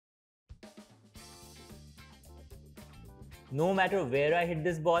No matter where I hit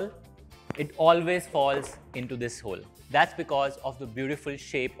this ball, it always falls into this hole. That's because of the beautiful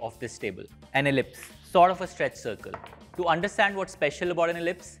shape of this table. An ellipse, sort of a stretch circle. To understand what's special about an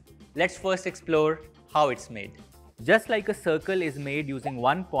ellipse, let's first explore how it's made. Just like a circle is made using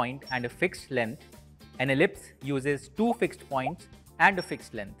one point and a fixed length, an ellipse uses two fixed points and a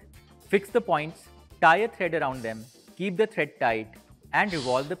fixed length. Fix the points, tie a thread around them, keep the thread tight, and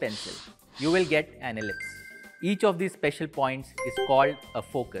revolve the pencil. You will get an ellipse. Each of these special points is called a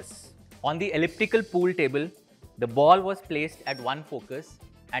focus. On the elliptical pool table, the ball was placed at one focus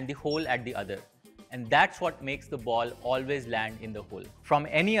and the hole at the other. And that's what makes the ball always land in the hole. From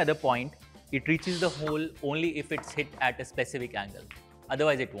any other point, it reaches the hole only if it's hit at a specific angle.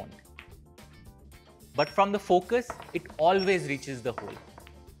 Otherwise, it won't. But from the focus, it always reaches the hole.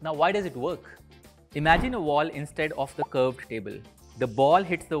 Now, why does it work? Imagine a wall instead of the curved table. The ball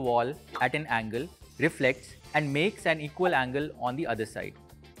hits the wall at an angle, reflects, and makes an equal angle on the other side.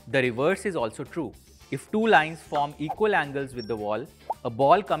 The reverse is also true. If two lines form equal angles with the wall, a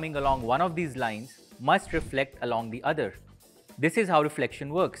ball coming along one of these lines must reflect along the other. This is how reflection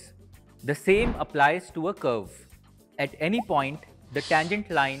works. The same applies to a curve. At any point, the tangent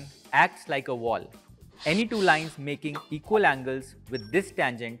line acts like a wall. Any two lines making equal angles with this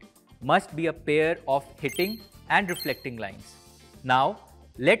tangent must be a pair of hitting and reflecting lines. Now,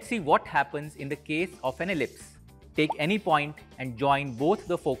 let's see what happens in the case of an ellipse. Take any point and join both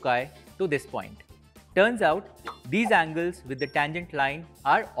the foci to this point. Turns out, these angles with the tangent line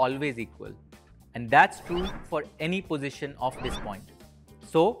are always equal. And that's true for any position of this point.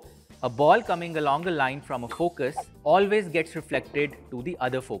 So, a ball coming along a line from a focus always gets reflected to the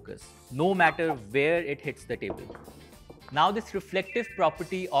other focus, no matter where it hits the table. Now, this reflective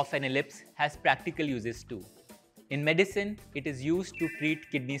property of an ellipse has practical uses too. In medicine, it is used to treat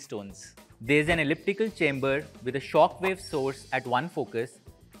kidney stones. There is an elliptical chamber with a shock wave source at one focus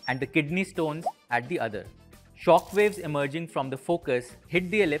and the kidney stones at the other. Shock waves emerging from the focus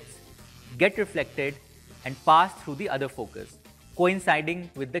hit the ellipse, get reflected, and pass through the other focus, coinciding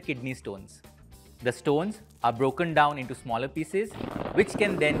with the kidney stones. The stones are broken down into smaller pieces, which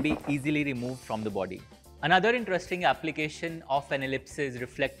can then be easily removed from the body. Another interesting application of an ellipse's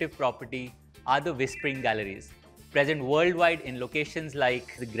reflective property are the whispering galleries, present worldwide in locations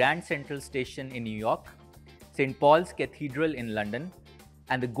like the Grand Central Station in New York, St. Paul's Cathedral in London,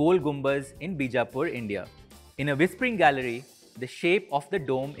 and the Gol Gumbaz in Bijapur, India. In a whispering gallery, the shape of the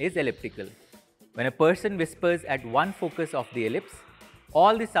dome is elliptical. When a person whispers at one focus of the ellipse,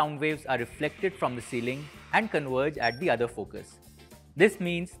 all the sound waves are reflected from the ceiling and converge at the other focus. This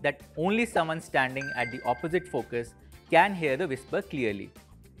means that only someone standing at the opposite focus can hear the whisper clearly,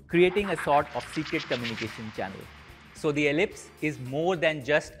 creating a sort of secret communication channel. So the ellipse is more than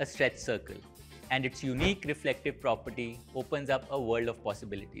just a stretch circle, and its unique reflective property opens up a world of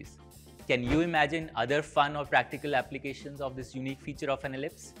possibilities. Can you imagine other fun or practical applications of this unique feature of an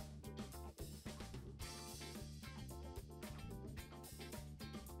ellipse?